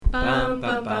Bum,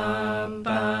 bum, bum,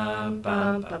 bum,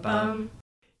 bum, bum, bum.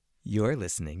 You're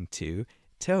listening to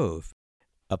Tove,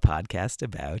 a podcast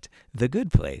about the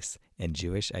good place and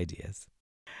Jewish ideas.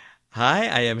 Hi,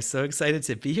 I am so excited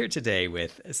to be here today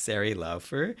with Sari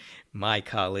Laufer, my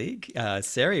colleague.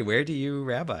 Sari, where do you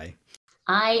rabbi?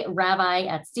 I rabbi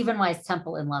at Stephen Wise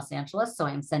Temple in Los Angeles, so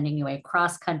I'm sending you a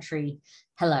cross-country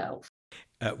hello.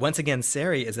 Once again,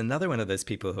 Sari is another one of those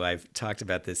people who I've talked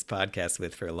about this podcast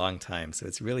with for a long time, so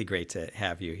it's really great to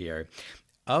have you here.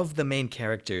 Of the main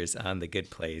characters on The Good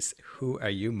Place, who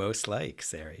are you most like,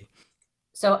 Sari?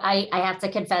 So I have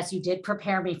to confess, you did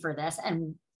prepare me for this,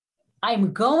 and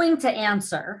I'm going to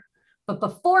answer. But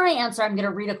before I answer, I'm going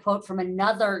to read a quote from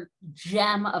another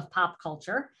gem of pop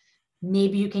culture.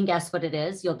 Maybe you can guess what it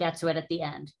is. You'll get to it at the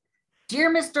end.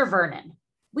 Dear Mr. Vernon,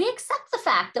 we accept the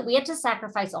fact that we had to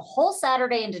sacrifice a whole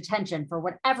Saturday in detention for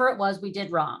whatever it was we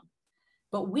did wrong.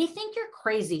 But we think you're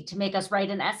crazy to make us write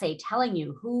an essay telling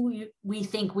you who we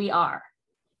think we are.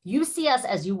 You see us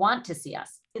as you want to see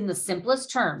us, in the simplest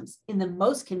terms, in the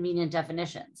most convenient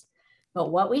definitions.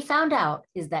 But what we found out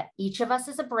is that each of us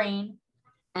is a brain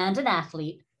and an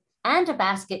athlete and a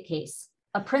basket case,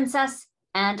 a princess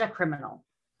and a criminal.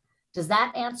 Does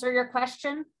that answer your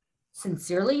question?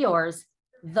 Sincerely yours,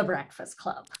 The Breakfast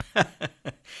Club.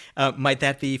 Might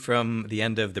that be from the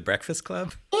end of The Breakfast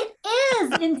Club? It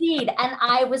is indeed. And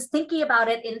I was thinking about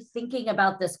it in thinking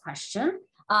about this question.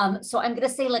 So I'm going to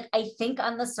say, I think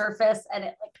on the surface,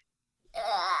 and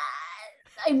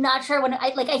I'm not sure when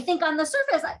I think on the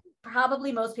surface,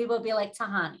 probably most people would be like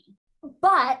Tahani.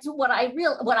 But what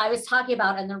I was talking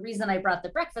about, and the reason I brought the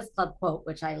Breakfast Club quote,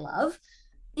 which I love,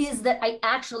 is that I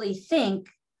actually think,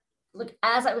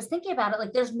 as I was thinking about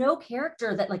it, there's no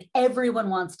character that everyone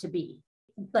wants to be.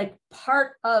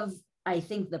 Part of, I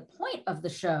think, the point of the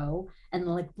show and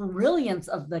the brilliance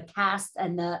of the cast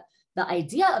and the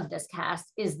idea of this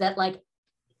cast is that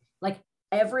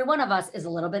every one of us is a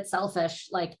little bit selfish,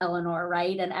 like Eleanor,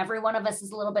 right? And every one of us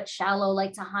is a little bit shallow,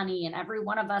 like Tahani, and every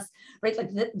one of us, right?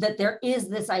 That there is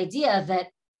this idea that,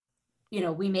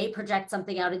 we may project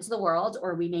something out into the world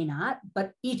or we may not,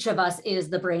 but each of us is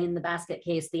the brain, the basket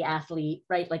case, the athlete,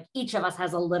 right? Each of us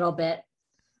has a little bit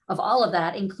of all of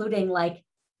that, including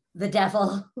the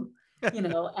devil,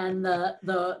 and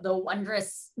the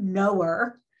wondrous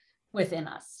knower within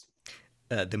us.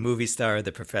 The movie star,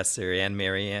 the professor, and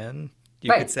Marianne,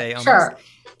 you right. could say almost,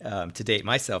 sure. To date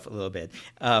myself a little bit.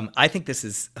 I think this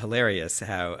is hilarious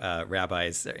how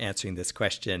rabbis are answering this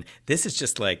question. This is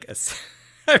just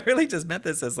I really just meant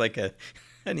this as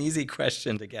an easy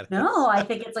question to get. No, I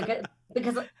think it's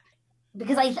because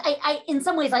I in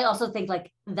some ways I also think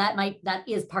that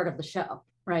is part of the show,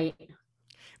 right?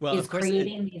 Well, is of course,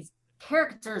 creating these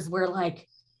characters where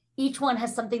each one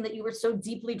has something that you were so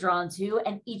deeply drawn to,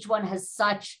 and each one has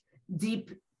such deep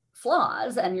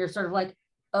flaws, and you're sort of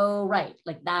oh, right,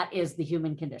 that is the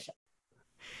human condition.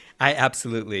 I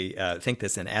absolutely think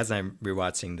this, and as I'm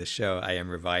rewatching the show, I am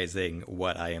revising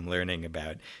what I am learning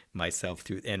about myself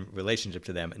through in relationship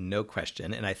to them, no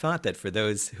question. And I thought that for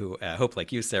those who hope,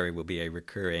 like you, Sari, will be a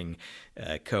recurring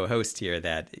co-host here,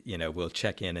 that we'll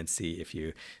check in and see if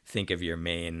you think of your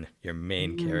main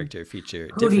character feature.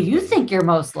 Who do you think you're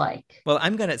most like? Well,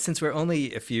 I'm gonna, since we're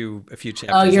only a few chapters.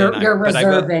 Oh, you're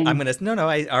reserving. I'm gonna. No,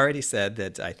 I already said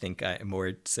that I think I'm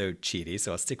more so Chidi,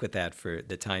 so I'll stick with that for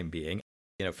the time being.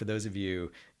 For those of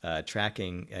you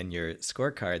tracking in your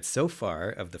scorecards so far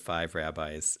of the 5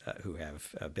 rabbis who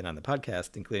have been on the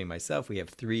podcast, including myself, we have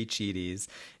 3 Chidis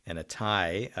and a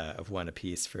tie of 1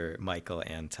 apiece for Michael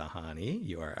and Tahani.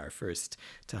 You are our first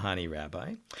Tahani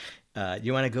rabbi.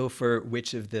 You want to go for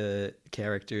which of the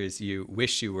characters you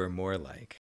wish you were more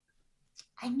like?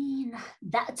 I mean,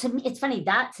 that to me, it's funny,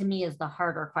 that to me is the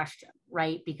harder question,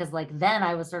 right? Because then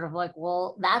I was sort of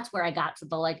well, that's where I got to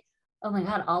the oh my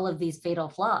God, all of these fatal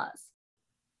flaws.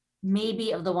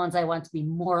 Maybe of the ones I want to be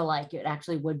more like, it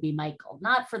actually would be Michael,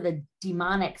 not for the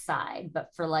demonic side,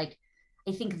 but for I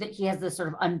think that he has this sort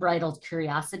of unbridled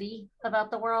curiosity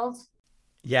about the world.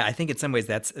 Yeah, I think in some ways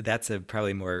that's a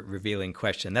probably more revealing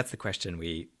question. That's the question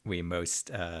we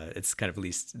most, it's kind of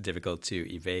least difficult to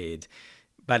evade.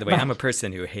 By the way, right. I'm a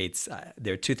person who hates,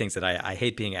 there are 2 things that I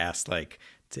hate being asked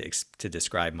to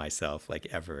describe myself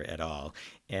ever at all.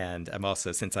 And I'm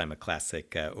also, since I'm a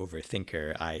classic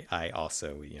overthinker, I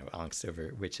also, angst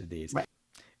over which of these. Right.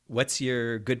 What's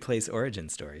your Good Place origin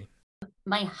story?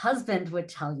 My husband would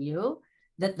tell you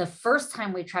that the first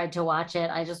time we tried to watch it,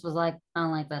 I just was I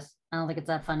don't like this. I don't think it's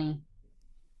that funny.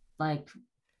 And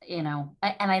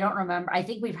I don't remember. I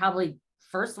think we probably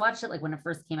first watched it when it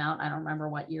first came out. I don't remember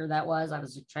what year that was. I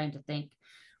was just trying to think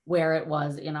where it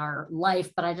was in our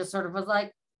life, but I just sort of was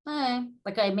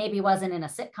like I maybe wasn't in a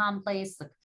sitcom place.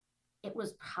 Like, it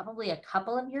was probably a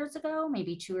couple of years ago,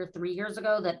 maybe 2 or 3 years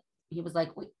ago, that he was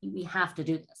like, we have to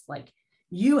do this. Like,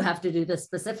 you have to do this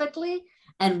specifically,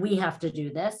 and we have to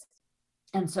do this.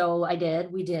 And so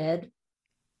we did.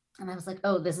 And I was like,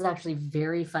 oh, this is actually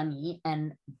very funny,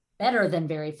 and better than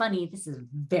very funny, this is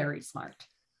very smart.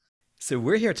 So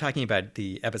we're here talking about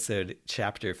the episode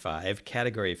Chapter 5,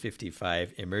 Category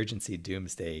 55, Emergency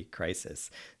Doomsday Crisis.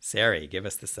 Sari, give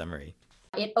us the summary.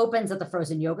 It opens at the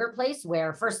frozen yogurt place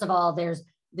where, first of all, there's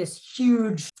this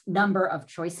huge number of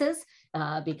choices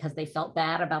because they felt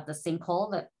bad about the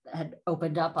sinkhole that had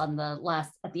opened up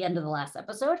at the end of the last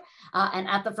episode. And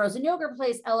at the frozen yogurt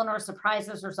place, Eleanor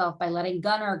surprises herself by letting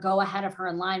Gunnar go ahead of her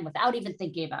in line without even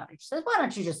thinking about it. She says, why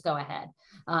don't you just go ahead?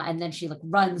 And then she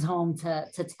runs home to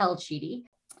tell Chidi.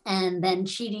 And then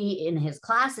Chidi in his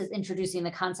class is introducing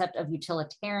the concept of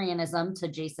utilitarianism to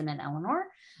Jason and Eleanor,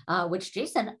 which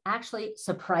Jason actually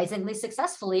surprisingly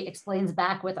successfully explains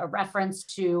back with a reference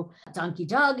to Donkey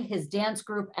Doug, his dance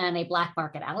group, and a black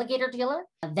market alligator dealer.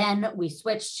 Then we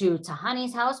switch to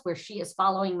Tahani's house, where she is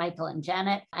following Michael and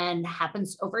Janet and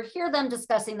happens to overhear them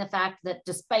discussing the fact that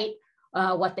despite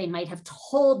what they might have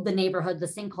told the neighborhood, the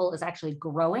sinkhole is actually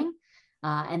growing.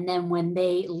 And then when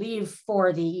they leave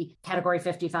for the Category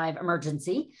 55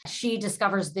 emergency, she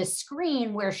discovers this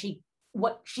screen where she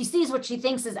sees what she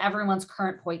thinks is everyone's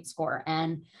current point score.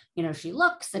 And, she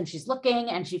looks and she's looking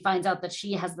and she finds out that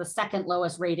she has the second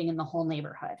lowest rating in the whole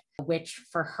neighborhood, which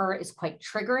for her is quite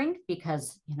triggering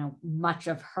because, much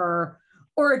of her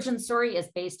origin story is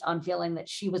based on feeling that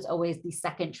she was always the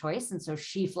second choice. And so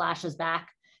she flashes back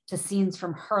to scenes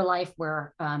from her life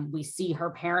where we see her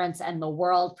parents and the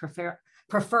world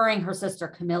preferring her sister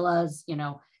Camilla's,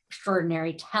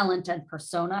 extraordinary talent and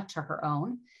persona to her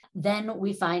own. Then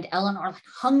we find Eleanor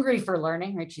hungry for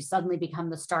learning, right? She's suddenly become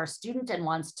the star student and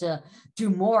wants to do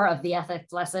more of the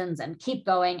ethics lessons and keep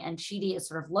going. And Chidi is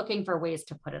sort of looking for ways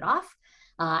to put it off.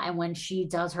 And when she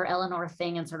does her Eleanor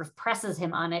thing and sort of presses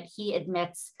him on it, he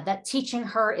admits that teaching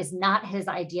her is not his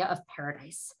idea of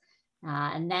paradise.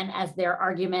 And then as their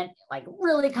argument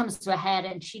really comes to a head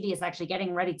and Chidi is actually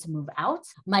getting ready to move out,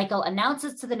 Michael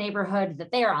announces to the neighborhood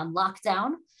that they are on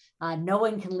lockdown. No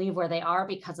one can leave where they are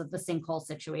because of the sinkhole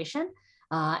situation.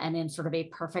 And in sort of a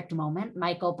perfect moment,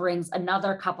 Michael brings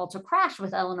another couple to crash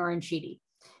with Eleanor and Chidi,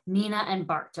 Nina and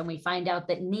Bart. And we find out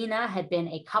that Nina had been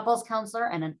a couples counselor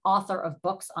and an author of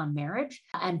books on marriage.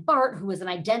 And Bart, who is an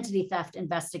identity theft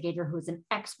investigator, who is an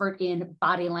expert in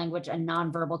body language and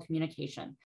nonverbal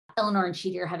communication. Eleanor and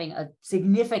Chidi are having a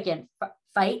significant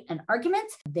fight and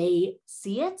argument. They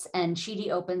see it, and Chidi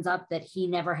opens up that he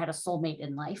never had a soulmate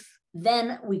in life.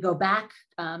 Then we go back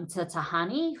to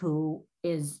Tahani, who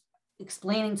is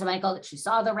explaining to Michael that she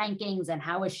saw the rankings and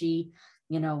how is she,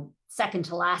 second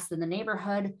to last in the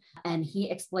neighborhood. And he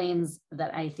explains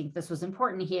that, I think this was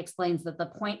important, he explains that the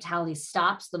point tally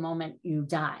stops the moment you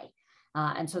die.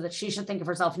 And so that she should think of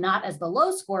herself not as the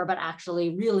low score, but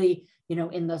actually really,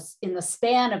 in the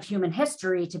span of human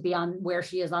history, to be on where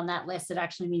she is on that list, it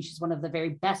actually means she's one of the very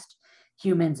best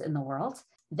humans in the world.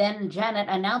 Then Janet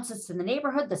announces to the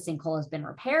neighborhood the sinkhole has been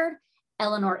repaired.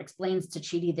 Eleanor explains to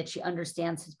Chidi that she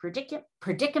understands his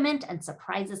predicament and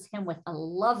surprises him with a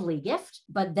lovely gift.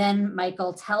 But then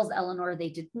Michael tells Eleanor they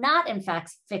did not, in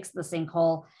fact, fix the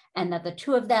sinkhole and that the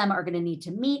two of them are going to need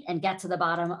to meet and get to the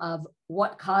bottom of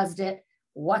what caused it,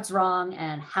 what's wrong,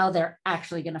 and how they're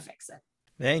actually going to fix it.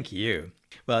 Thank you.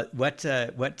 Well,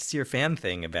 what's your fan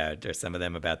thing about, or some of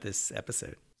them about this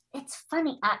episode? It's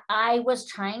funny. I was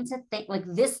trying to think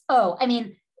this.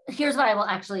 Here's what I will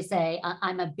actually say.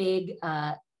 I'm a big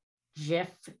GIF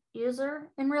user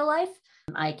in real life.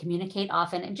 I communicate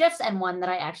often in GIFs, and one that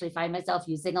I actually find myself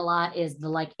using a lot is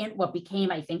what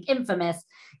became, I think, infamous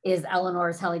is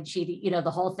Eleanor's telling Chidi,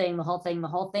 the whole thing,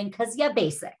 because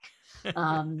basic.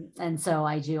 And so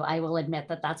I will admit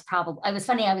that's probably, I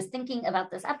was thinking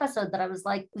about this episode that I was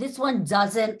like, this one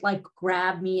doesn't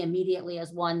grab me immediately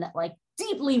as one that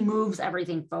deeply moves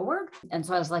everything forward. And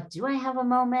so I was like, do I have a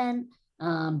moment?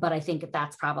 But I think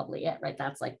that's probably it, right?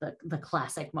 That's the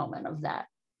classic moment of that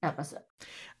episode.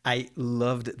 I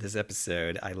loved this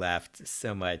episode. I laughed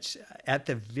so much. At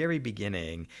the very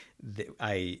beginning,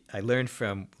 I learned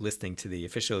from listening to the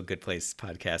official Good Place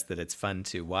podcast that it's fun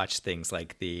to watch things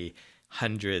like the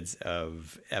hundreds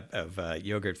of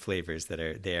yogurt flavors that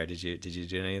are there. Did you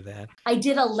do any of that? I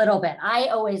did a little bit. I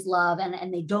always love,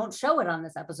 and they don't show it on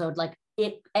this episode,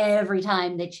 every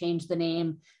time they change the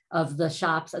name of the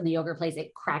shops and the yogurt place,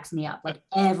 it cracks me up.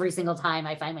 Every single time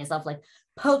I find myself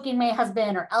poking my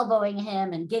husband or elbowing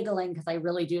him and giggling because I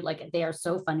really do they are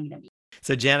so funny to me.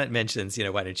 So Janet mentions,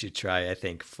 why don't you try, I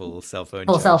think, full cell phone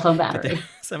Full cell charge. phone But battery.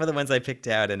 some of the ones I picked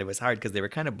out, and it was hard because they were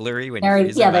kind of blurry when you Very,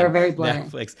 freeze yeah, them they were on very blurry.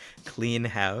 Netflix. Clean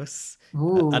house,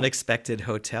 Ooh, unexpected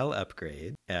hotel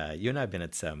upgrade. You and I have been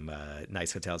at some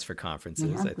nice hotels for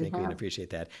conferences. I we think we'd have. appreciate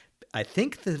that. I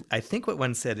think what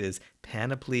one said is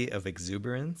panoply of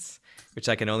exuberance, which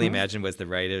I can only Hmm. imagine was the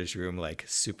writer's room like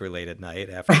super late at night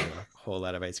after a whole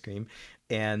lot of ice cream.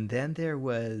 And then there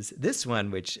was this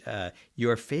one, which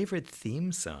your favorite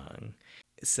theme song.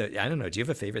 So I don't know. Do you have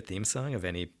a favorite theme song of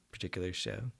any particular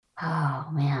show? Oh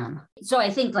man. So I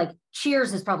think like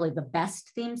Cheers is probably the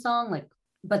best theme song. Like,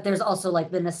 but there's also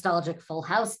like the nostalgic Full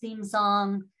House theme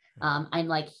song. I'm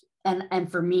like,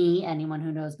 and for me, anyone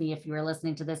who knows me, if you were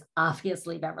listening to this,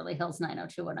 obviously Beverly Hills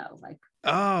 90210. Like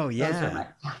Oh those are yeah. my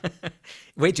yeah,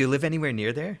 Wait, do you live anywhere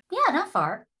near there? yeah, not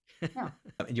far. No,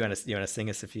 You want to sing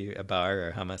us a bar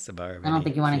or hum us a bar of I don't any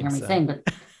think you want to theme hear me song? sing, but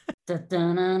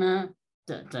da-da-na-na,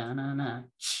 da-da-na-na,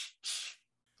 shh, shh.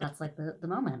 That's like the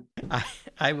moment. I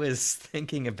I was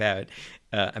thinking about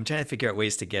I'm trying to figure out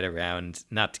ways to get around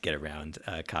not to get around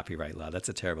copyright law. That's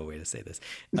a terrible way to say this.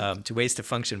 To ways to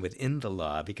function within the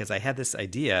law because I had this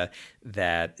idea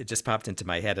that it just popped into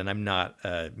my head, and I'm not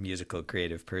a musical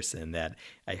creative person. That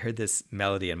I heard this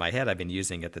melody in my head I've been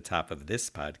using at the top of this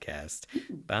podcast,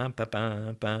 bum ba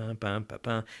bum bum bum ba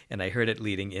bum, and I heard it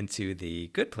leading into the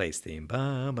Good Place theme,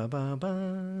 bum ba bum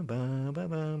bum bum ba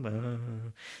bum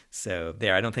bum. So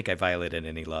there, I don't think I violated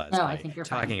any laws No, I by think you're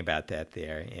fine. talking about that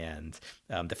there. And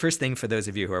the first thing for those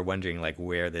of you who are wondering, like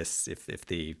where this, if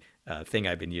the thing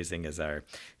I've been using as our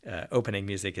opening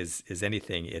music is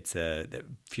anything, it's a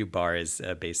few bars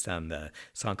based on the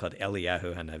song called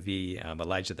Eliyahu Hanavi,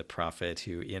 Elijah the prophet,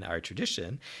 who in our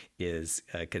tradition is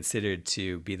considered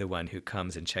to be the one who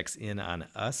comes and checks in on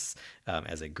us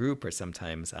as a group or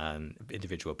sometimes on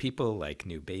individual people like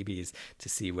new babies to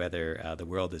see whether the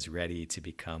world is ready to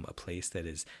become a place that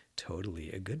is totally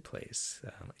a good place.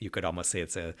 You could almost say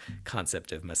it's a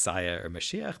concept of Messiah or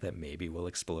Mashiach that maybe we'll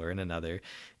explore in another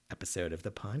episode of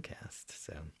the podcast.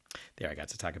 So there, I got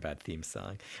to talk about theme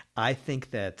song. I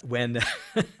think that when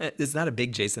it's not a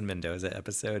big Jason Mendoza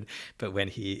episode, but when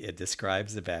he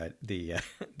describes about the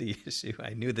the issue,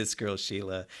 I knew this girl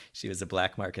Sheila. She was a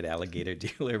black market alligator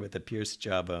dealer with a pierced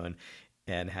jawbone,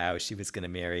 and how she was going to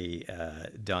marry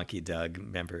Donkey Doug,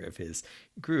 member of his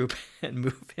group, and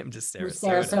move him to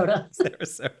Sarasota. Sarasota.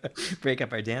 Sarasota, break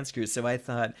up our dance crew. So I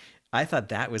thought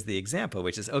that was the example,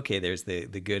 which is okay. There's the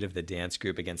good of the dance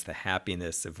group against the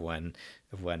happiness of one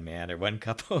man or one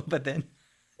couple, but then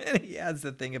he adds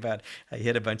the thing about I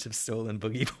hit a bunch of stolen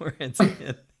boogie boards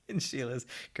in Sheila's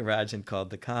garage and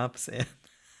called the cops.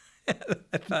 And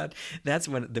I thought that's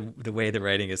when the way the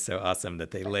writing is so awesome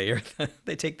that they layer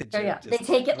they take the Oh joke yeah, they just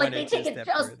take it like one or they two take it steps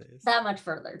just further. that much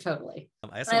further. Totally. I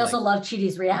And also I also like love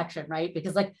Chidi's reaction, right?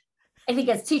 Because like I think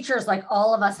as teachers, like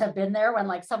all of us have been there when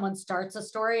like someone starts a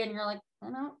story and you're like,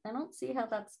 I don't see how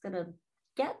that's gonna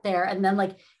get there. And then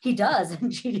like he does,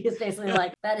 and Chidi is basically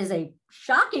like, that is a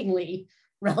shockingly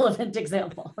relevant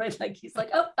example, right? Like he's like,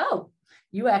 oh,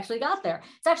 you actually got there.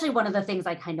 It's actually one of the things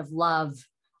I kind of love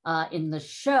in the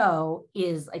show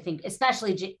is I think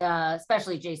especially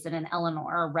Jason and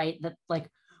Eleanor, right? That like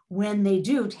when they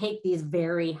do take these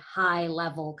very high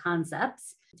level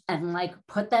concepts and like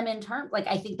put them in terms, like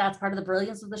I think that's part of the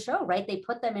brilliance of the show, right? They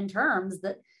put them in terms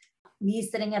that me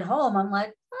sitting at home, I'm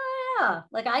like, oh yeah,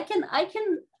 like I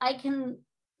can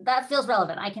that feels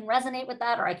relevant. I can resonate with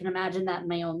that, or I can imagine that in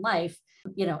my own life.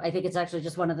 I think it's actually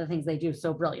just one of the things they do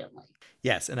so brilliantly.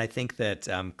 yes, and I think that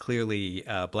clearly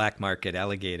black market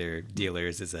alligator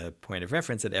dealers is a point of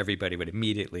reference that everybody would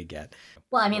immediately get.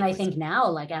 Well, I mean, I think now,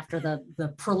 like after the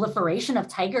proliferation of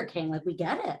Tiger King, like we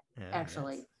get it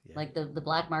actually. Yes, yeah. Like the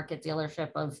black market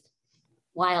dealership of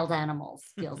wild animals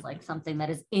feels like something that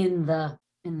is in the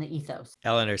ethos.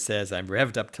 Eleanor says, "I'm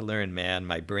revved up to learn, man.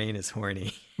 My brain is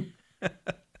horny."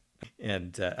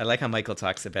 And I like how Michael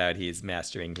talks about he's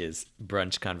mastering his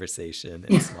brunch conversation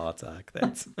and small talk.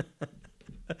 That's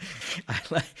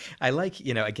I like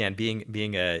again being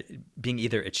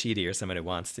either a Chidi or someone who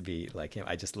wants to be like him.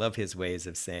 I just love his ways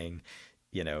of saying,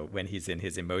 when he's in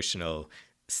his emotional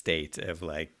state of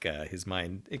like his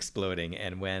mind exploding,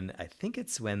 and when I think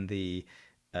it's when the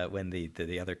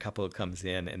other couple comes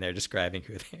in and they're describing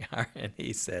who they are, and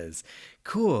he says,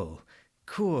 "Cool,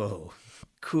 cool,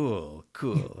 cool,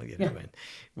 cool," Yeah. and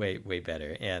way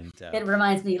better. And It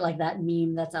reminds me like that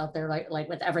meme that's out there, like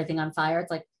with everything on fire.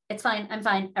 It's like, it's fine, I'm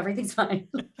fine, everything's fine.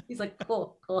 He's like,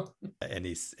 cool.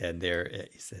 he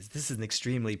says, "This is an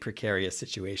extremely precarious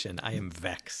situation. I am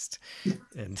vexed,"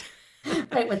 and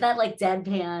Right, with that like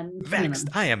deadpan, Vexed.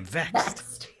 I am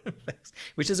vexed. vexed.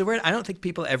 Which is a word I don't think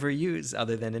people ever use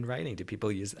other than in writing. Do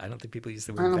people use? I don't think people use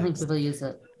the I word don't think vexed people use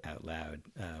it. out loud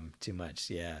too much.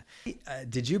 Yeah.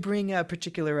 Did you bring a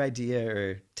particular idea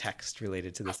or text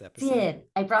related to this episode?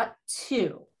 I brought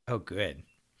two. Oh, good.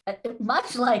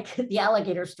 Much like the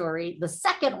alligator story, the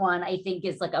second one I think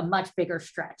is like a much bigger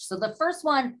stretch. So the first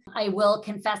one, I will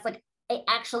confess, like I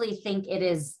actually think it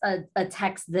is a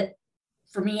text that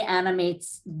for me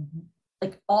animates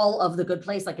like all of The Good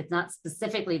Place. Like it's not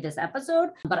specifically this episode,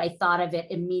 but I thought of it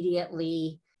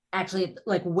immediately. Actually,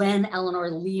 like when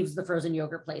Eleanor leaves the frozen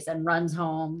yogurt place and runs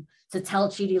home to tell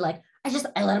Chidi, like,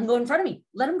 I let him go in front of me.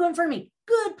 Let him go in front of me.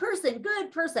 Good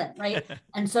person, right?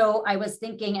 And so I was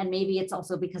thinking, and maybe it's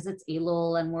also because it's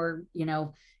Elul and we're,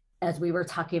 as we were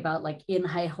talking about, like in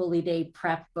High Holy Day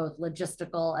prep, both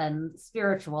logistical and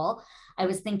spiritual, I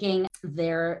was thinking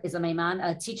there is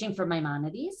a teaching from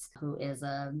Maimonides, who is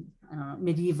a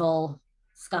medieval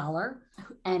scholar,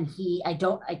 and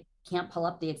I can't pull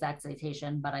up the exact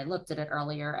citation, but I looked at it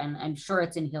earlier, and I'm sure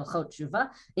it's in Hilchot Tshuva.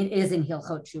 It is in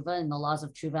Hilchot Tshuva, in the Laws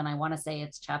of Tshuva, and I want to say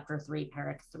it's chapter 3,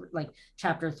 parak 3, like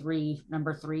chapter 3,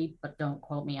 number 3, but don't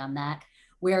quote me on that,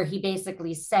 where he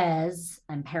basically says,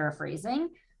 I'm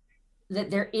paraphrasing, that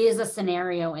there is a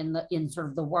scenario in sort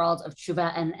of the world of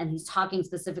Tshuva, and he's talking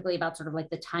specifically about sort of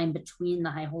like the time between the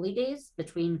High Holy Days,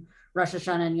 between Rosh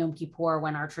Hashanah and Yom Kippur,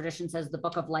 when our tradition says the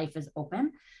book of life is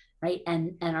open, right?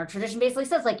 And our tradition basically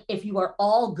says, like, if you are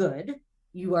all good,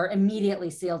 you are immediately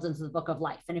sealed into the book of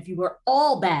life. And if you are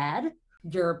all bad,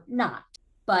 you're not.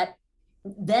 But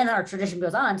then our tradition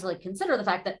goes on to like consider the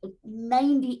fact that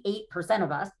 98%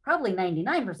 of us, probably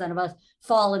 99% of us,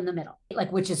 fall in the middle,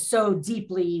 like, which is so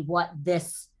deeply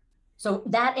so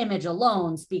that image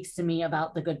alone speaks to me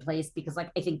about The Good Place, because like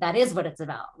I think that is what it's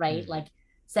about, right? Like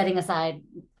setting aside,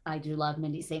 I do love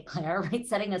Mindy St. Clair, right?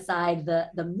 Setting aside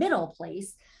the middle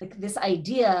place, like this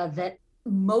idea that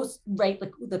like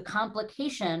the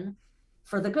complication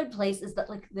for The Good Place is that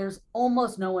like there's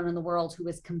almost no one in the world who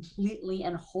is completely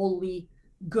and wholly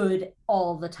good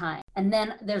all the time. And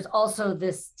then there's also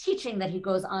this teaching that he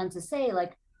goes on to say,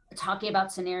 like talking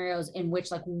about scenarios in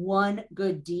which like one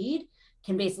good deed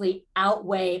can basically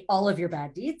outweigh all of your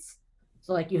bad deeds.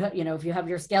 So like if you have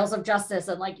your scales of justice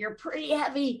and like you're pretty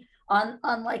heavy on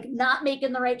like not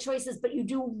making the right choices, but you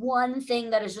do one thing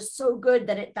that is just so good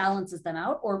that it balances them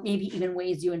out, or maybe even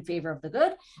weighs you in favor of the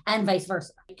good, and vice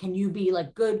versa. Can you be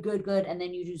like good, and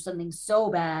then you do something so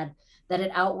bad that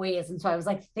it outweighs? And so I was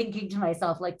like thinking to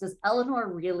myself, like, does Eleanor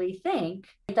really think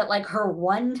that like her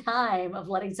one time of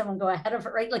letting someone go ahead of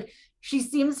her, right? Like she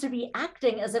seems to be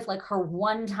acting as if like her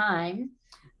one time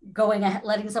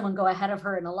letting someone go ahead of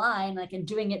her in a line, like, and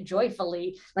doing it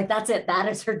joyfully, like that's it. That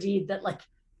is her deed that like,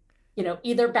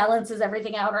 either balances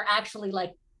everything out or actually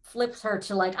like flips her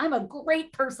to like, I'm a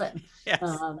great person. Yes.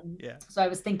 Yeah. So I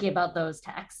was thinking about those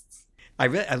texts. I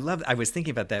was thinking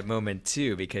about that moment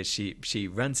too, because she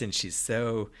runs in, she's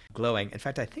so glowing. In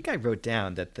fact, I think I wrote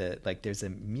down that there's a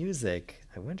music,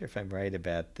 I wonder if I'm right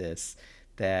about this,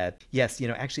 that yes,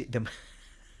 actually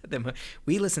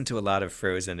we listened to a lot of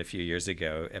Frozen a few years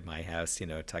ago at my house,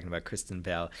 talking about Kristen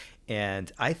Bell.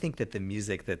 And I think that the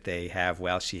music that they have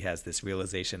while she has this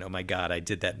realization, oh my God, I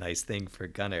did that nice thing for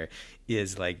Gunnar,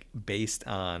 is like based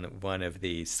on one of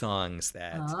the songs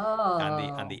that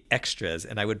on the extras.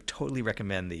 And I would totally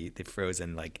recommend the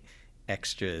Frozen like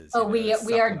extras. Oh, we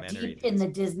are deep in the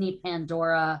Disney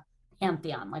Pandora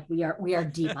pantheon. Like we are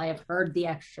deep. I have heard the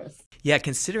extras. Yeah,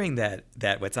 considering that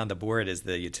what's on the board is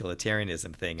the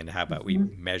utilitarianism thing, and how about we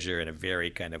measure in a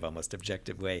very kind of almost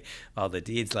objective way all the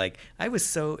deeds. Like I was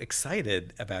so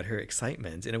excited about her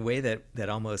excitement in a way that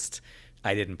almost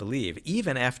I didn't believe,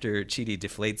 even after Chidi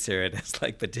deflates her and it's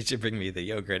like, but did you bring me the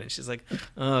yogurt? And she's like,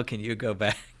 oh, can you go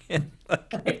back?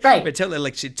 Right.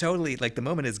 But she totally like the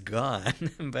moment is gone,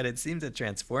 but it seemed to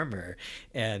transform her,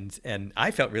 and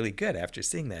I felt really good after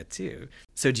seeing that too.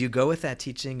 So do you go with that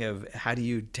teaching of, how do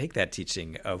you take that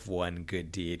teaching of one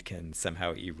good deed can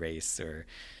somehow erase or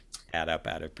add up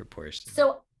out of proportion?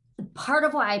 So part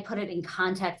of why I put it in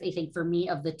context, I think for me,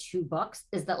 of the two books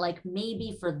is that like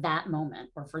maybe for that moment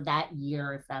or for that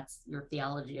year, if that's your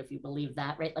theology, if you believe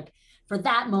that, right? Like for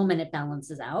that moment it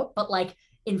balances out, but like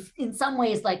in some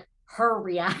ways, like her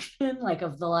reaction, like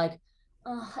of the like,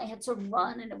 oh, I had to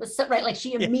run and it was so right. Like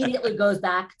she immediately goes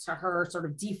back to her sort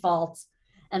of default.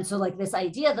 And so like this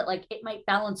idea that like it might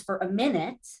balance for a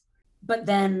minute, but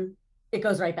then it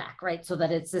goes right back, right? So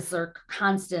that it's this sort of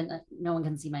constant, no one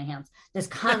can see my hands, this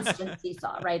constant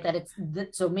seesaw, right?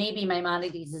 So maybe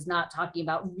Maimonides is not talking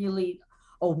about really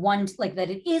a one, like that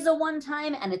it is a one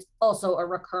time, and it's also a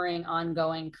recurring,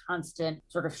 ongoing, constant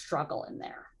sort of struggle in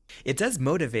there. It does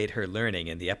motivate her learning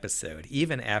in the episode,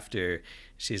 even after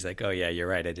she's like, oh, yeah, you're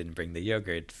right, I didn't bring the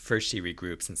yogurt. First, she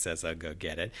regroups and says, I'll go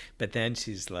get it. But then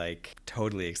she's like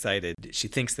totally excited. She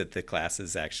thinks that the class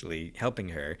is actually helping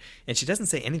her. And she doesn't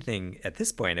say anything at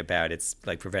this point about it's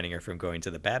like preventing her from going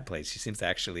to the bad place. She seems to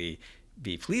actually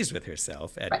be pleased with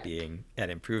herself at at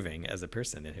improving as a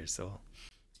person in her soul.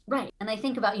 Right. And I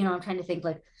think about, I'm trying to think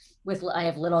like I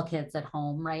have little kids at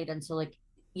home, right? And so like,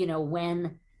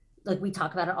 when like we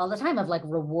talk about it all the time of like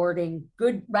rewarding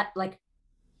good, like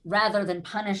rather than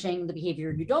punishing the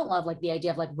behavior you don't love, like the idea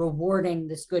of like rewarding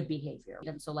this good behavior.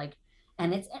 And so like,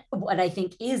 and it's what I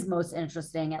think is most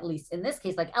interesting, at least in this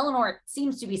case, like Eleanor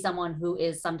seems to be someone who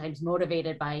is sometimes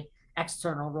motivated by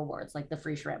external rewards, like the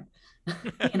free shrimp,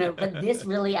 but this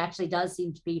really actually does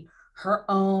seem to be her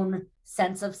own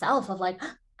sense of self of like,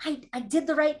 I did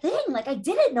the right thing. Like I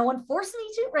did it. No one forced me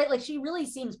to, right? Like she really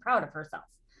seems proud of herself.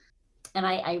 And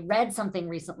I read something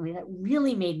recently that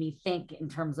really made me think in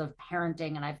terms of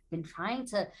parenting. And I've been trying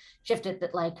to shift it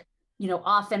that like,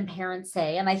 often parents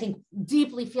say, and I think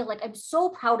deeply feel like, I'm so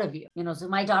proud of you. So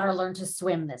my daughter learned to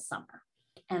swim this summer.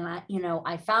 And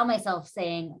I found myself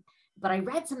saying, but I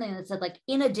read something that said like,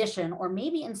 in addition, or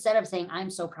maybe instead of saying, I'm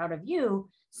so proud of you,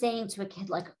 saying to a kid,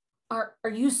 like, are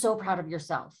you so proud of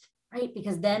yourself? Right.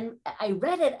 Because then I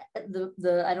read it,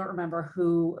 I don't remember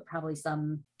who, probably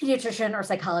some pediatrician or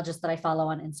psychologist that I follow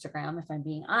on Instagram, if I'm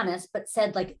being honest, but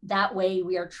said like that way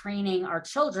we are training our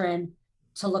children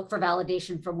to look for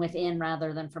validation from within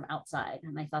rather than from outside.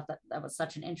 And I thought that was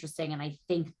such an interesting, and I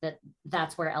think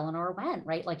that's where Eleanor went,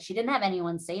 right? Like she didn't have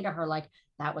anyone say to her, like,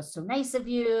 that was so nice of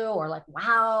you, or like,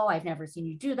 wow, I've never seen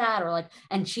you do that. Or like,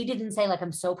 and she didn't say like,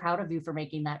 I'm so proud of you for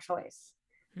making that choice.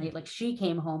 Right? Like she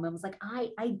came home and was like,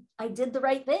 I did the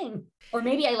right thing. Or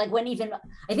maybe I like went even,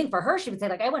 I think for her, she would say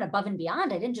like, I went above and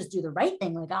beyond. I didn't just do the right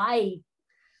thing. Like I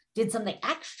did something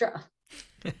extra.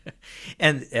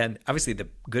 and obviously the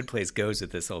Good Place goes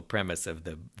with this whole premise of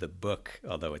the book,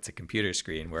 although it's a computer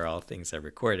screen where all things are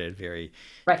recorded, very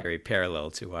very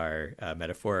parallel to our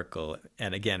metaphorical.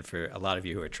 And again, for a lot of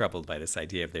you who are troubled by this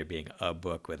idea of there being a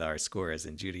book with our scores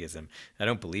in Judaism, I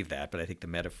don't believe that, but I think the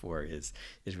metaphor is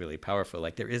really powerful.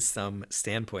 Like there is some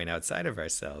standpoint outside of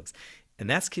ourselves, and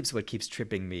that's what keeps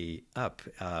tripping me up.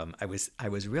 I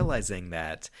was realizing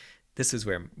that this is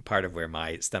part of where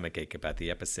my stomachache about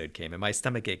the episode came. And my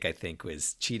stomachache, I think,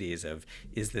 was Chidi's of,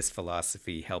 is this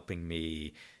philosophy helping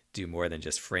me do more than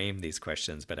just frame these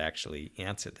questions, but actually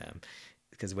answer them?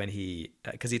 Because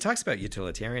because he talks about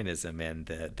utilitarianism and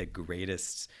the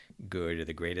greatest good or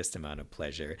the greatest amount of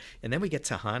pleasure. And then we get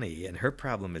Tahani, and her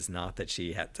problem is not that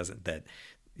she doesn't, that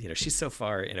she's so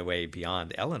far in a way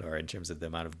beyond Eleanor in terms of the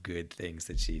amount of good things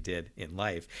that she did in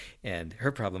life. And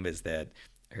her problem is that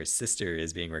her sister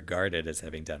is being regarded as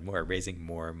having done more, raising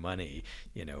more money,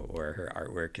 or her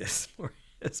artwork is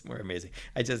more amazing.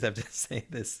 I just have to say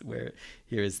this, where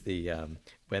here's the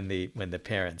when the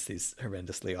parents, these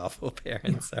horrendously awful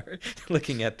parents, are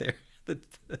looking at the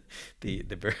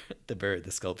bird,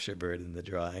 the sculpture bird in the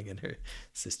drawing, and her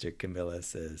sister Camilla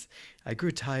says, I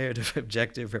grew tired of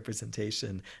objective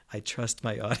representation. I trust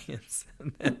my audience.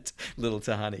 And then little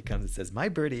Tahani comes and says, my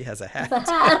birdie has a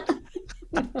hat.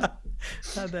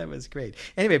 Oh, that was great.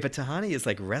 Anyway, but Tahani is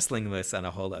like wrestling this on a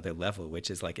whole other level,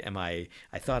 which is like, I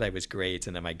thought I was great,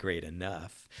 and am I great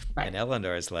enough? Right. And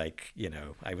Eleanor is like,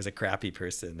 I was a crappy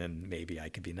person, and maybe I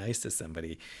could be nice to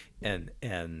somebody. And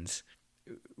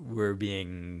we're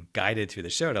being guided through the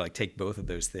show to like take both of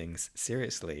those things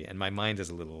seriously. And my mind is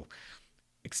a little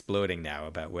exploding now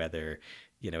about whether,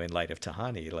 in light of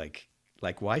Tahani,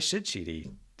 like why should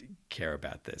Chidi care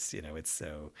about this? It's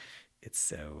so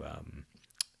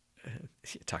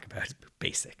talk about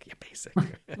basic.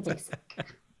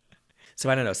 So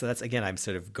I don't know. So that's, again, I'm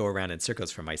sort of go around in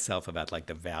circles for myself about like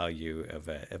the value of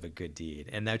a good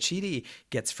deed. And now Chidi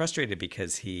gets frustrated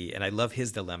because and I love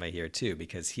his dilemma here too,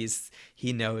 because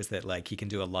he knows that like he can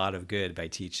do a lot of good by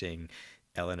teaching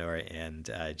Eleanor and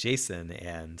Jason,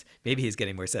 and maybe he's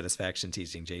getting more satisfaction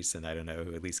teaching Jason, I don't know,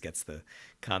 who at least gets the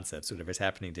concepts, whatever's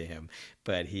happening to him.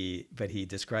 But he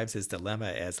describes his dilemma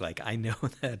as like, I know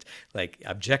that like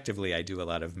objectively I do a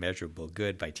lot of measurable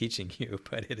good by teaching you,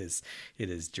 but it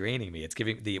is draining me. It's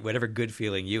giving whatever good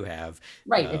feeling you have.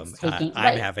 Right. It's taking,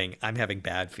 I'm having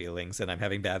bad feelings, and I'm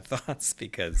having bad thoughts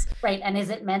because. Right. And is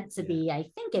it meant to be? I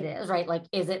think it is, right? Like,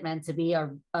 is it meant to be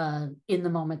a in the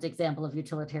moment example of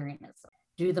utilitarianism?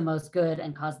 Do the most good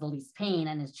and cause the least pain.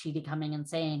 And is Chidi coming and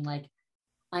saying like,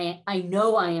 I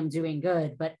know I am doing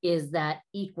good, but is that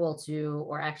equal to,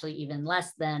 or actually even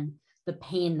less than the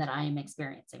pain that I am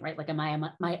experiencing, right? Like, am I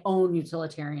my own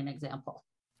utilitarian example?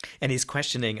 And he's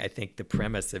questioning, I think, the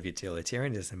premise of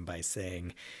utilitarianism by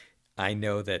saying, I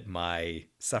know that my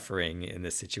suffering in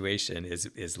this situation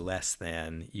is less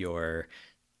than your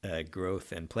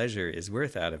growth and pleasure is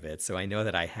worth out of it. So I know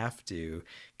that I have to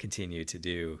continue to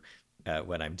do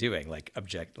what I'm doing,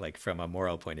 like from a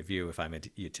moral point of view. If I'm a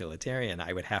utilitarian,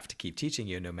 I would have to keep teaching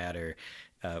you no matter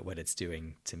what it's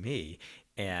doing to me.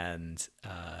 And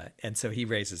so he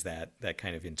raises that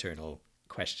kind of internal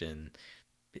question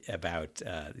about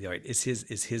is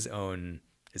his own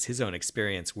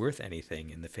experience worth anything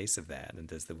in the face of that, and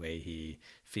does the way he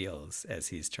feels as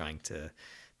he's trying to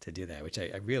do that, which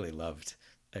I really loved.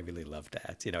 I really loved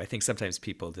that. I think sometimes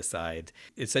people decide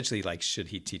essentially, like, should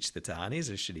he teach the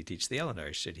Tahanis or should he teach the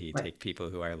Eleanor? Should he take people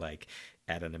who are like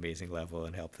at an amazing level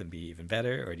and help them be even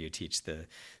better, or do you teach the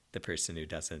person who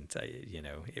doesn't?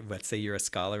 Let's say you're a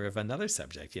scholar of another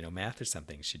subject, math or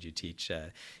something. Should you teach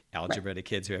algebra to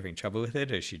kids who are having trouble with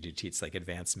it, or should you teach like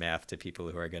advanced math to people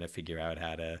who are going to figure out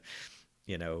how to,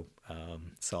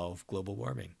 solve global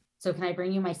warming? So can I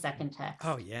bring you my second text?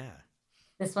 Oh yeah.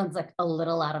 This one's like a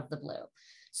little out of the blue.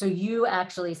 So you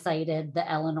actually cited the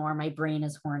Eleanor, my brain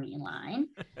is horny line.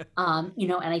 And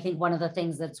I think one of the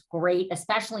things that's great,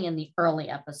 especially in the early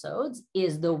episodes,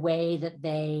 is the way that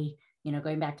they,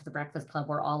 going back to the Breakfast Club,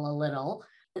 we're all a little,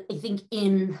 I think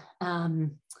in,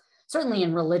 certainly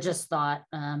in religious thought,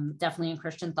 definitely in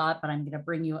Christian thought, but I'm going to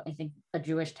bring you, I think, a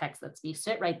Jewish text that speaks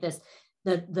to it, right?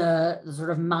 The sort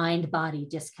of mind-body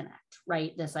disconnect,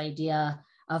 right? This idea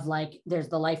of like, there's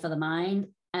the life of the mind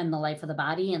and the life of the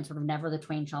body, and sort of never the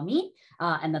twain shall meet,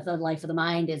 and that the life of the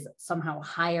mind is somehow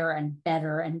higher and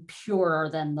better and purer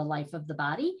than the life of the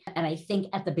body. And I think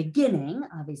at the beginning,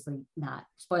 obviously not,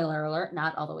 spoiler alert,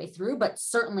 not all the way through, but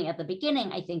certainly at the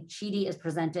beginning, I think Chidi is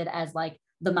presented as like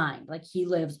the mind, like he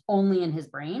lives only in his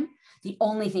brain. The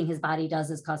only thing his body does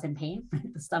is cause him pain,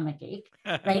 the stomach ache,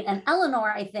 right? And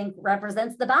Eleanor, I think,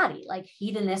 represents the body, like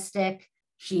hedonistic.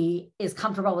 She is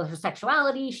comfortable with her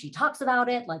sexuality. She talks about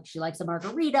it. Like she likes a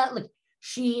margarita. Like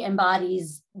she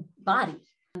embodies body.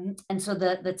 And so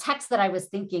the text that I was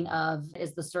thinking of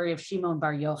is the story of Shimon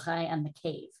Bar Yochai and the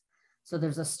cave. So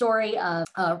there's a story of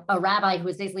a rabbi who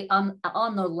is basically on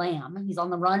the lam. He's on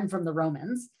the run from the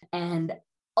Romans and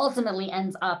ultimately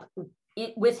ends up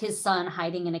with his son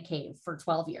hiding in a cave for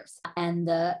 12 years. And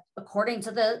according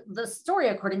to the story,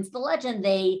 according to the legend,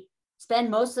 they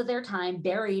spend most of their time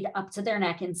buried up to their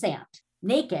neck in sand,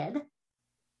 naked,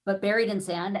 but buried in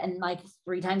sand. And like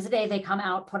 3 times a day, they come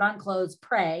out, put on clothes,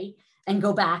 pray, and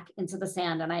go back into the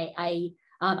sand. And I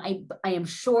am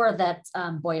sure that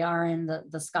Boyarin,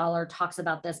 the scholar, talks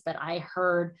about this, but I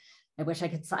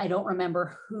don't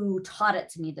remember who taught it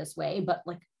to me this way, but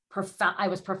like I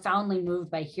was profoundly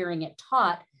moved by hearing it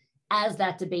taught as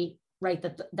that debate, right,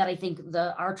 that I think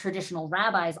our traditional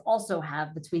rabbis also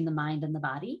have between the mind and the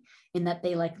body, in that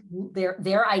they like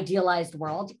their idealized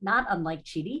world, not unlike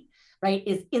Chidi, right,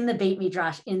 is in the Beit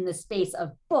Midrash, in the space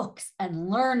of books and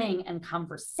learning and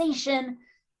conversation.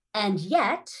 And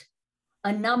yet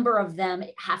a number of them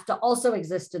have to also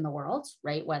exist in the world,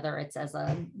 right? Whether it's as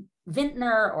a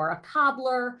vintner or a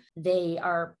cobbler, they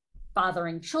are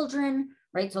fathering children,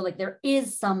 right? So like there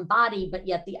is some body, but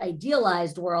yet the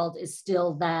idealized world is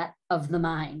still that of the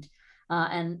mind.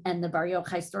 And the Bar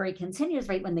Yochai story continues,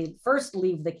 right? When they first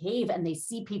leave the cave and they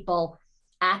see people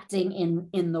acting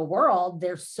in the world,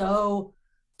 they're so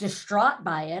distraught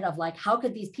by it, of like, how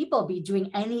could these people be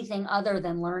doing anything other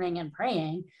than learning and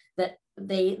praying, that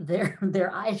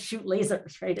their eyes shoot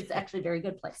lasers, right? It's actually a very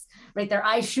good place, right? Their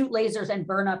eyes shoot lasers and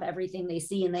burn up everything they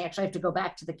see, and they actually have to go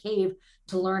back to the cave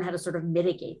to learn how to sort of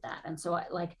mitigate that. And so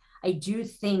I do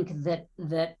think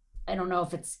that I don't know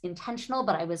if it's intentional,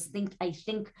 but I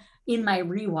think in my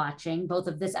rewatching both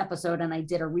of this episode, and I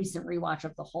did a recent rewatch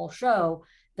of the whole show,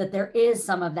 that there is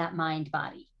some of that mind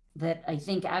body that I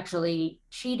think actually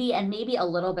Chidi, and maybe a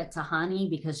little bit Tahani,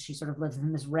 because she sort of lives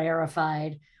in this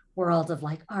rarefied world of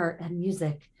like art and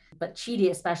music, but Chidi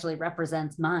especially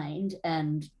represents mind,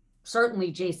 and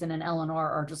certainly Jason and Eleanor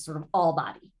are just sort of all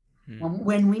body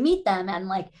when we meet them. And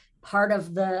like part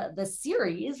of the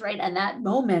series, right, and that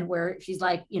moment where she's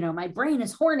like, my brain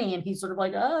is horny, and he's sort of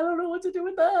like, I don't know what to do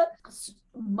with that.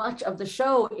 Much of the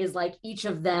show is like each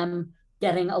of them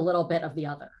getting a little bit of the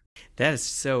other. That is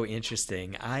so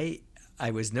interesting. I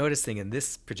was noticing in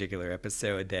this particular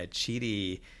episode that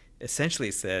Chidi essentially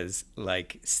says,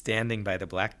 like, standing by the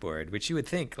blackboard, which you would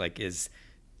think like is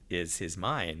is his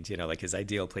mind, like his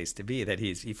ideal place to be, that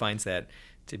he finds that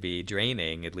to be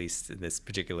draining, at least in this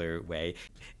particular way.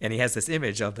 And he has this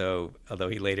image, although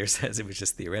he later says it was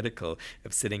just theoretical,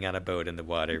 of sitting on a boat in the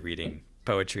water reading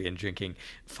poetry and drinking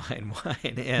fine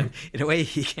wine. And in a way,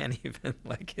 he can't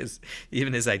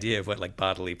even his idea of what like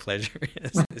bodily pleasure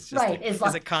is. It's just it's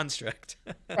a construct.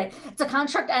 Right. It's a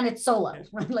construct and it's solo.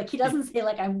 Right? Like he doesn't say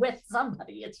like I'm with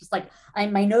somebody. It's just like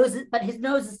my nose, but his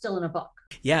nose is still in a book.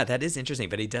 Yeah, that is interesting.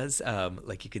 But he does,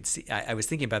 like you could see, I was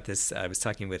thinking about this. I was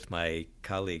talking with my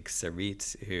colleague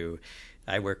Sarit, who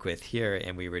I work with here,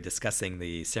 and we were discussing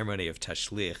the ceremony of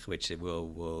Tashlich, which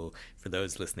will for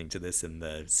those listening to this in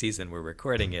the season we're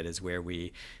recording it, is where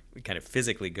we kind of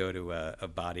physically go to a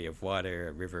body of water,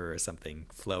 a river or something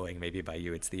flowing. Maybe by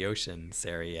you it's the ocean,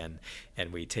 Sari, and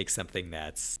we take something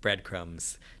that's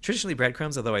breadcrumbs, traditionally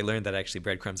breadcrumbs, although I learned that actually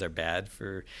breadcrumbs are bad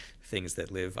for things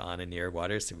that live on and near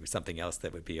water, so something else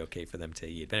that would be okay for them to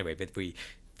eat. But anyway, but we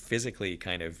physically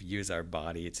kind of use our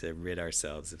body to rid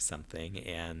ourselves of something,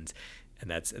 and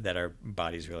that our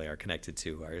bodies really are connected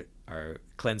to. Our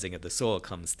cleansing of the soul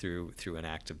comes through an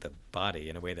act of the body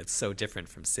in a way that's so different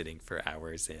from sitting for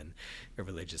hours in a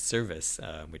religious service,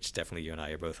 which definitely you and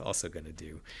I are both also going to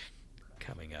do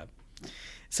coming up.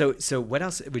 So what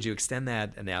else would you extend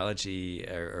that analogy,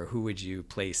 or who would you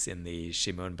place in the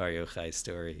Shimon Bar Yochai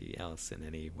story else in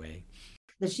any way?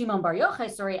 The Shimon Bar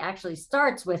Yochai story actually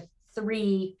starts with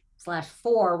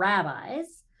 3/4 rabbis,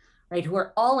 right, who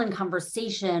are all in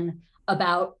conversation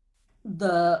about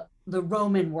the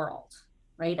Roman world,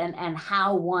 right, and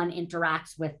how one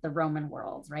interacts with the Roman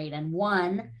world, right, and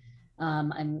one,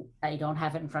 I don't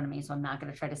have it in front of me, so I'm not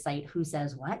going to try to cite who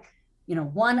says what.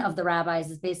 One of the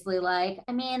rabbis is basically like,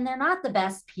 I mean, they're not the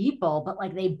best people, but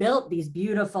like they built these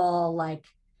beautiful, like,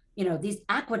 these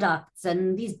aqueducts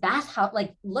and these bathhouses,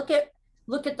 like look at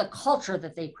the culture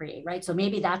that they create, right? So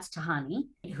maybe that's Tahani,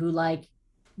 who like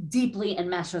deeply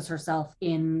enmeshes herself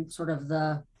in sort of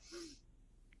the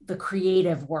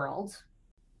creative world,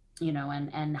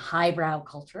 and highbrow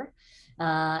culture.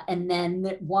 And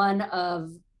then one of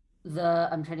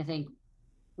I'm trying to think,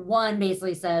 one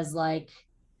basically says like,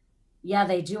 yeah,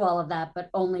 they do all of that, but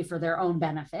only for their own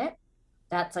benefit.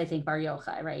 That's, I think, Bar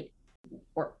Yochai, right?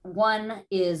 Or one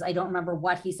is, I don't remember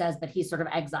what he says, but he's sort of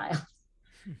exiled,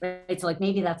 right? So like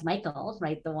maybe that's Michael,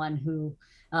 right? The one who,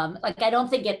 like, I don't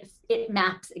think it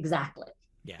maps exactly.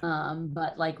 Yeah.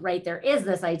 But like, right, there is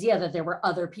this idea that there were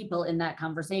other people in that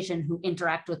conversation who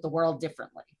interact with the world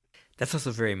differently. That's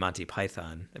also very Monty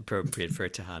Python, appropriate for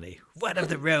Tahani. What have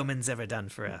the Romans ever done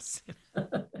for us?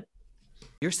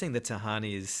 You're saying that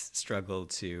Tahani's struggle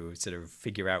to sort of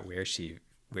figure out where she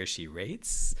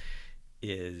rates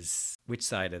is which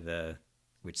side of the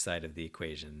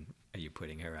equation are you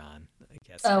putting her on? I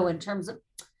guess. In terms of,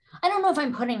 I don't know if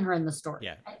I'm putting her in the story.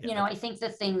 Yeah. I think the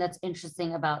thing that's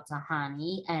interesting about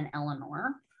Tahani and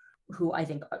Eleanor, who I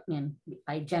think,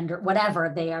 by gender,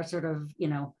 whatever, they are sort of,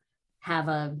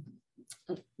 have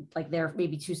like they're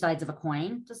maybe two sides of a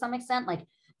coin to some extent, like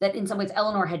that in some ways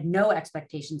Eleanor had no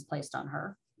expectations placed on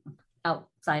her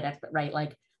outside, right?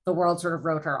 Like the world sort of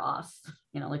wrote her off,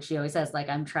 like she always says, like,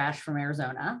 I'm trash from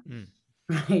Arizona,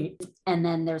 right? And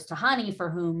then there's Tahani, for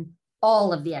whom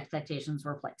all of the expectations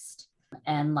were placed.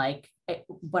 And like,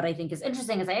 what I think is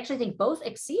interesting is I actually think both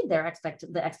exceed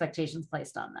the expectations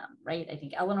placed on them, right? I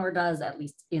think Eleanor does, at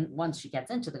least once she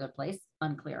gets into the good place,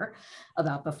 unclear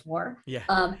about before. Yeah.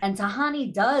 And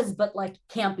Tahani does, but like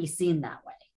can't be seen that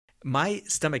way. My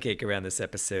stomachache around this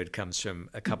episode comes from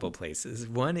a couple places.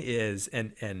 One is,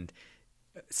 and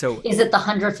so is it the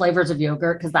 100 flavors of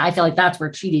yogurt? Because I feel like that's where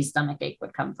Chidi's stomachache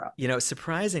would come from.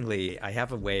 Surprisingly, I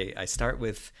have a way. I start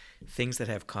with things that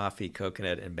have coffee,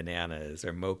 coconut, and bananas,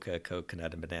 or mocha,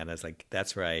 coconut, and bananas. Like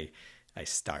that's where I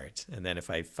start. And then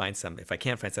if I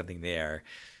can't find something there,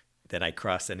 then I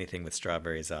cross anything with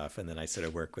strawberries off, and then I sort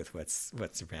of work with what's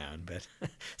around. But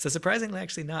so surprisingly,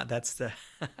 actually not. That's the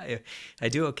I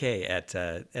do okay at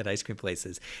ice cream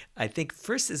places. I think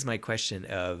first is my question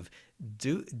of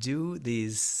do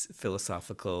these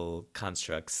philosophical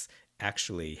constructs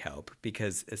actually help?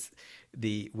 Because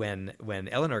when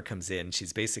Eleanor comes in,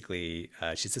 she's basically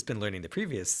she's just been learning the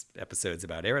previous episodes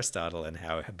about Aristotle and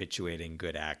how habituating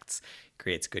good acts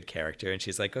creates good character, and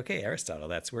she's like, okay, Aristotle,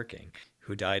 that's working.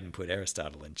 Who died and put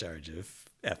Aristotle in charge of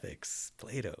ethics,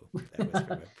 Plato. That was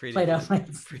from a Plato,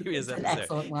 previous it's an episode.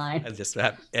 excellent line. I just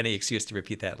have any excuse to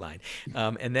repeat that line.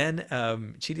 And then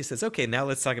Chidi says, okay, now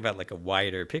let's talk about like a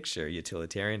wider picture,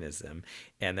 utilitarianism.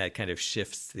 And that kind of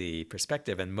shifts the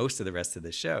perspective. And most of the rest of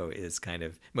the show is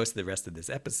most of the rest of this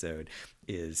episode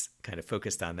is kind of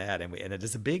focused on that. And it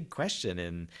is a big question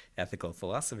in ethical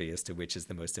philosophy as to which is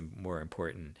the more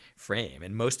important frame.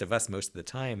 And most of us, most of the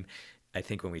time, I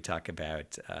think when we talk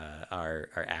about our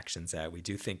actions out, we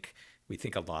think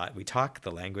a lot. We talk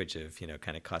the language of,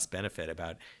 kind of cost benefit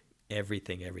about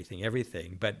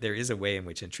everything. But there is a way in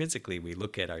which intrinsically we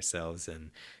look at ourselves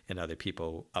and other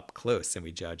people up close, and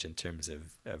we judge in terms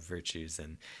of virtues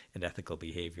and ethical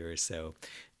behavior. So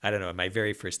I don't know, in my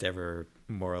very first ever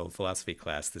moral philosophy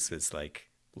class, this was like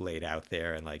laid out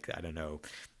there, and like, I don't know,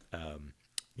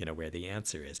 where the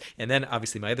answer is. And then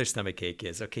obviously my other stomachache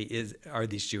is, okay, are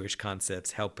these Jewish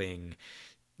concepts helping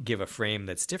give a frame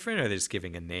that's different, or they're just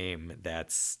giving a name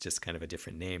that's just kind of a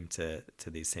different name to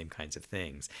these same kinds of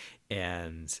things?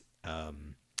 And,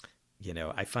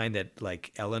 I find that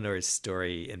like Eleanor's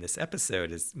story in this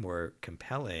episode is more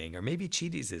compelling, or maybe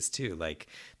Chidi's is too, like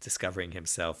discovering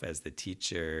himself as the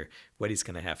teacher, what he's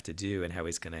going to have to do and how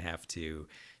he's going to have to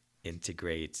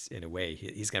integrate in a way.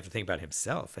 He's going to have to think about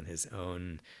himself and his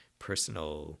own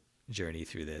personal journey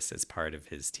through this as part of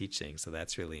his teaching. So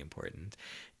that's really important.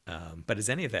 But is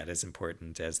any of that as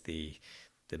important as the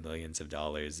millions of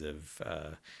dollars of,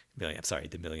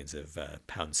 the millions of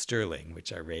pounds sterling,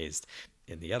 which are raised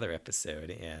in the other episode?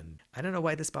 And I don't know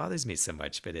why this bothers me so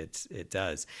much, but it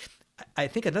does. I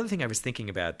think another thing I was thinking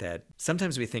about, that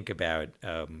sometimes we think about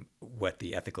what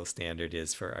the ethical standard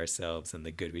is for ourselves and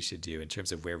the good we should do in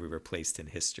terms of where we were placed in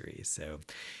history. So,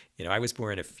 I was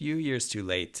born a few years too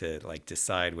late to like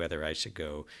decide whether I should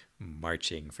go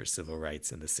marching for civil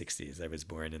rights in the 60s. I was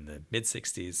born in the mid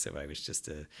 60s, so I was just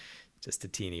a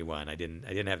teeny one. I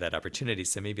didn't have that opportunity.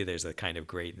 So maybe there's a kind of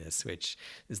greatness which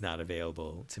is not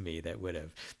available to me that would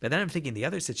have. But then I'm thinking the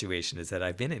other situation is that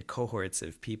I've been in cohorts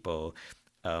of people,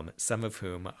 some of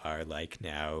whom are like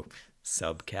now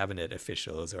sub-cabinet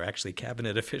officials, or actually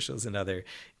cabinet officials in other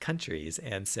countries.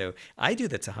 And so I do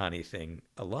the Tahani thing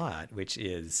a lot, which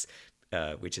is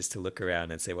to look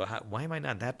around and say, well, why am I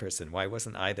not that person? Why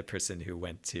wasn't I the person who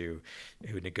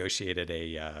negotiated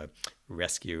a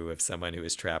rescue of someone who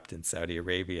was trapped in Saudi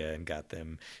Arabia and got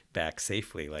them back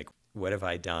safely? Like, what have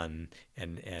I done?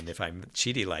 And if I'm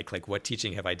Chidi, like what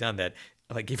teaching have I done that,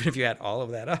 like, even if you add all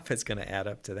of that up, it's going to add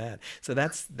up to that. So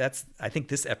that's I think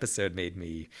this episode made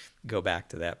me go back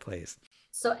to that place.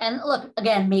 So, and look,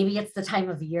 again, maybe it's the time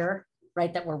of year,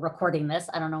 right, that we're recording this.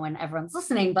 I don't know when everyone's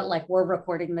listening, but like we're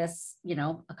recording this,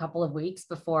 a couple of weeks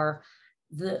before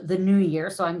the new year.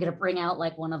 So I'm going to bring out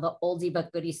like one of the oldie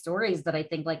but goodie stories that I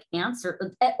think like answer,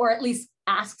 or at least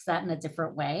asks that in a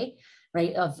different way.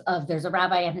 Right, of there's a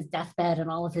rabbi on his deathbed and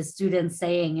all of his students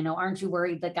saying, aren't you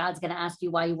worried that God's going to ask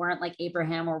you why you weren't like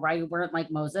Abraham or why you weren't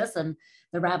like Moses? And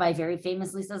the rabbi very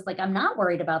famously says, like, I'm not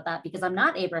worried about that because I'm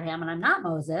not Abraham and I'm not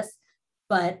Moses.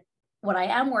 But what I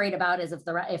am worried about is if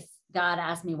God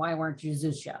asked me, why weren't you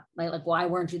Zusha? Like why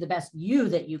weren't you the best you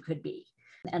that you could be?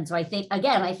 And so I think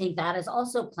that is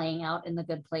also playing out in the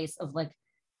good place of like,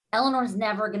 Eleanor's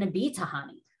never going to be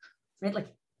Tahani, right? Like,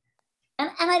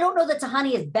 and I don't know that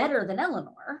Tahani is better than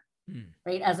Eleanor,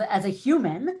 right? As a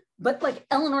human, but like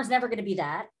Eleanor's never going to be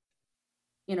that.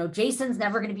 Jason's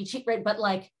never going to be cheap, right? But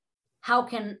like, how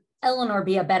can Eleanor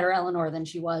be a better Eleanor than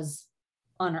she was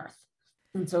on Earth?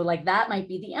 And so like that might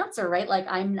be the answer, right? Like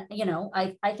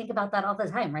I think about that all the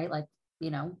time, right? Like,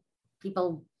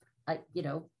 people,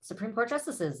 Supreme Court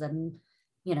justices and,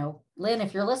 Lynn,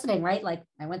 if you're listening, right? Like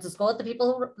I went to school with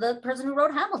the person who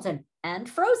wrote Hamilton and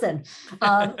Frozen.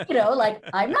 Like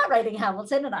I'm not writing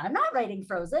Hamilton and I'm not writing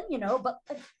Frozen, but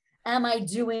am I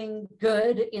doing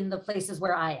good in the places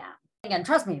where I am? Again,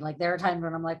 trust me, like there are times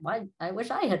when I'm like, why, I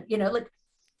wish I had,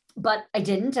 but I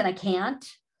didn't and I can't.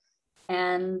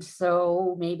 And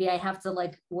so maybe I have to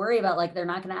like worry about like, they're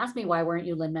not going to ask me, why weren't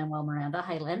you Lin-Manuel Miranda?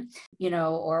 Hi, Lynn,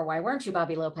 or why weren't you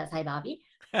Bobby Lopez? Hi, Bobby.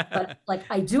 But like,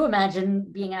 I do imagine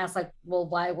being asked like, well,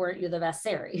 why weren't you the best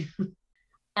Sari?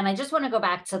 And I just want to go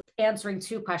back to answering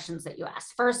two questions that you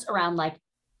asked. First, around like,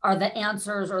 are the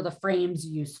answers or the frames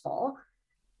useful?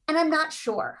 And I'm not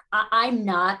sure. I'm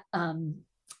not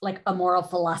like a moral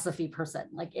philosophy person.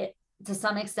 Like it, to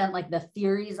some extent, like the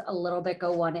theories a little bit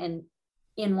go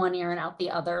in one ear and out the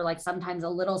other. Like sometimes a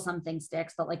little something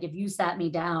sticks, but like if you sat me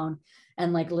down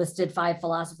and like listed 5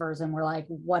 philosophers and were like,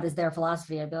 what is their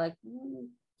philosophy? I'd be like,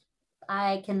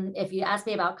 if you ask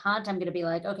me about Kant, I'm going to be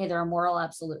like, okay, there are moral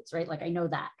absolutes, right? Like I know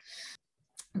that.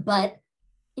 But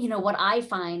what I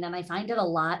find, and I find it a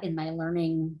lot in my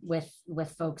learning with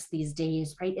folks these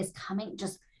days, right, is coming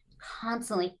just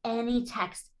constantly, any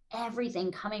text,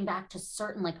 everything coming back to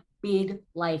certain like big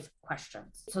life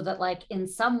questions. So that like in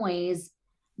some ways,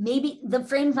 maybe the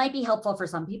frames might be helpful for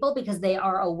some people because they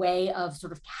are a way of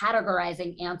sort of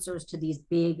categorizing answers to these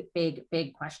big, big,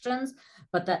 big questions,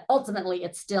 but that ultimately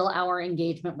it's still our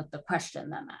engagement with the question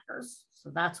that matters.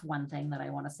 So that's one thing that I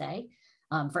want to say.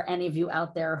 For any of you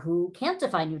out there who can't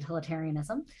define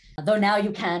utilitarianism, though now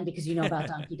you can because you know about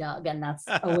Donkey Doug, and that's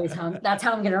always that's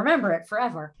how I'm going to remember it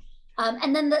forever.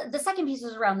 And then the second piece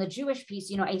is around the Jewish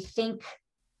piece. I think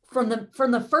from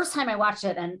the first time I watched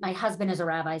it, and my husband is a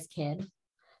rabbi's kid,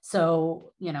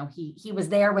 so he was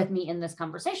there with me in this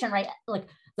conversation, right? Like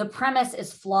the premise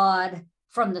is flawed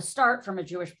from the start from a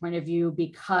Jewish point of view,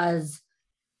 because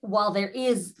while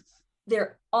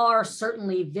there are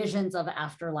certainly visions of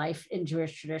afterlife in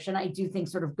Jewish tradition, I do think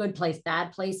sort of good place,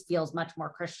 bad place feels much more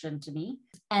Christian to me.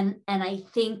 And I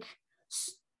think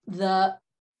the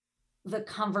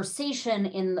conversation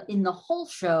in the whole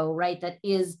show, right, that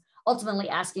is ultimately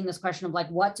asking this question of like,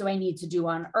 what do I need to do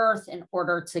on earth in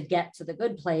order to get to the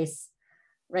good place,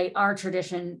 right? Our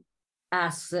tradition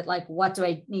asks it like, what do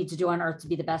I need to do on earth to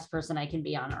be the best person I can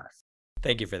be on earth?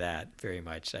 Thank you for that very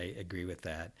much. I agree with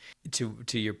that.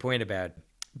 To your point about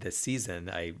this season,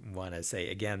 I want to say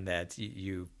again that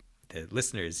you the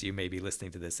listeners, you may be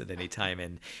listening to this at any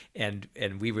time,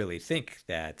 and we really think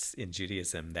that in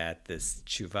Judaism that this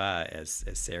tshuva, as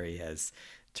Sari has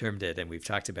termed it, and we've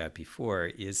talked about before,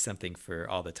 is something for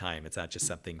all the time. It's not just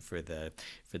something for the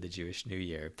Jewish New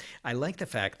Year. I like the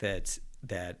fact that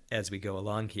as we go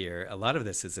along here, a lot of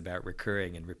this is about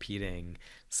recurring and repeating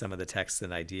some of the texts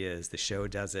and ideas. The show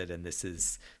does it, and this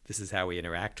is how we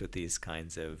interact with these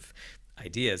kinds of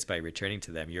ideas, by returning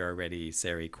to them. You're already,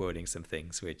 Sari, quoting some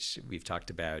things which we've talked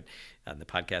about on the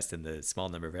podcast in the small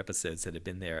number of episodes that have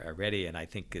been there already, and I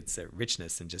think it's a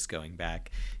richness in just going back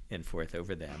and forth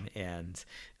over them. And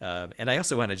I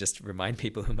also want to just remind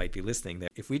people who might be listening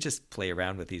that if we just play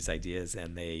around with these ideas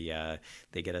and they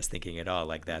get us thinking at all,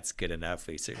 like that's good enough.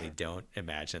 We certainly don't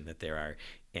imagine that there are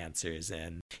answers.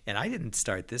 And I didn't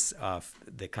start this off,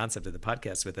 the concept of the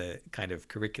podcast, with a kind of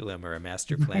curriculum or a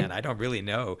master plan. I don't really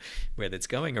know where that's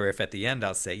going, or if at the end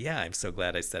I'll say, yeah, I'm so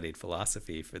glad I studied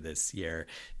philosophy for this year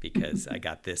because I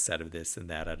got this out of this and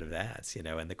that out of that,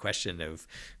 and the question of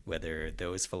whether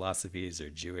those philosophies or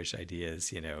Jewish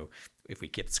ideas, if we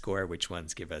keep score, which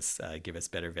ones give us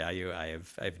better value. I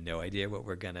have no idea what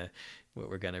we're gonna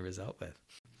result with.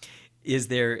 Is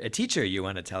there a teacher you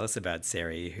want to tell us about,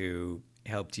 Sari, who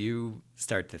helped you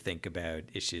start to think about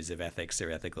issues of ethics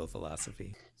or ethical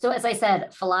philosophy? So as I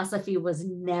said, philosophy was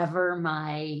never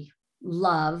my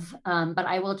love, but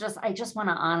I just want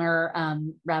to honor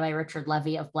Rabbi Richard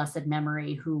Levy of blessed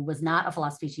memory, who was not a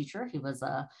philosophy teacher. He was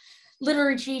a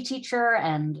liturgy teacher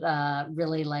and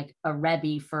really like a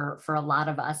Rebbe for a lot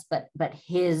of us, but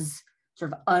his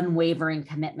sort of unwavering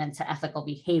commitment to ethical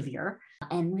behavior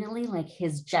and really like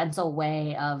his gentle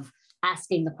way of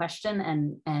asking the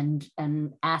question and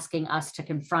asking us to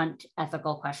confront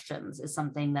ethical questions is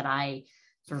something that I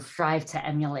sort of strive to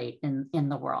emulate in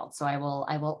the world. So I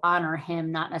will honor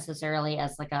him, not necessarily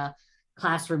as like a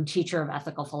classroom teacher of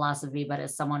ethical philosophy, but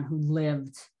as someone who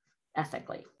lived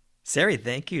ethically. Sari,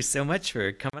 thank you so much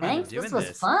for coming on and doing this. This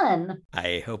was fun.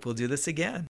 I hope we'll do this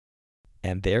again.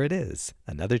 And there it is,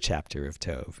 another chapter of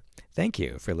Tov. Thank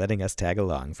you for letting us tag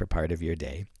along for part of your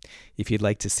day. If you'd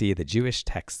like to see the Jewish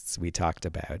texts we talked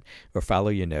about, or follow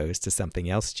your nose to something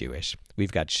else Jewish,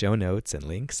 we've got show notes and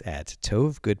links at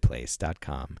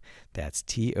tovgoodplace.com. That's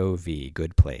T-O-V,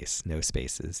 good place, no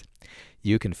spaces.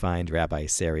 You can find Rabbi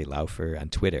Sari Laufer on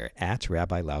Twitter at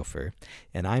Rabbi Laufer,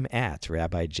 and I'm at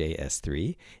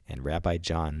RabbiJS3 and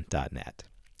RabbiJohn.net.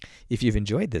 If you've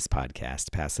enjoyed this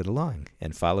podcast, pass it along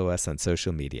and follow us on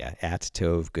social media at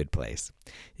Tov Good Place.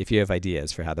 If you have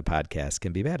ideas for how the podcast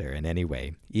can be better in any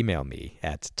way, email me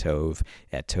at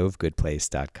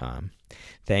tov@tovgoodplace.com.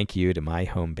 Thank you to my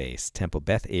home base, Temple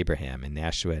Beth Abraham in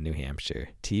Nashua, New Hampshire,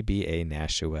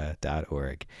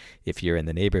 tbanashua.org. If you're in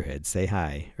the neighborhood, say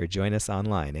hi or join us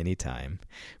online anytime.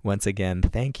 Once again,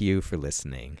 thank you for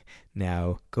listening.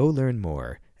 Now, go learn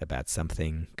more about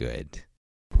something good.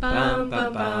 Bum,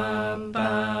 bum, bum,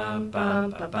 bum, bum,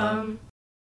 bum, bum.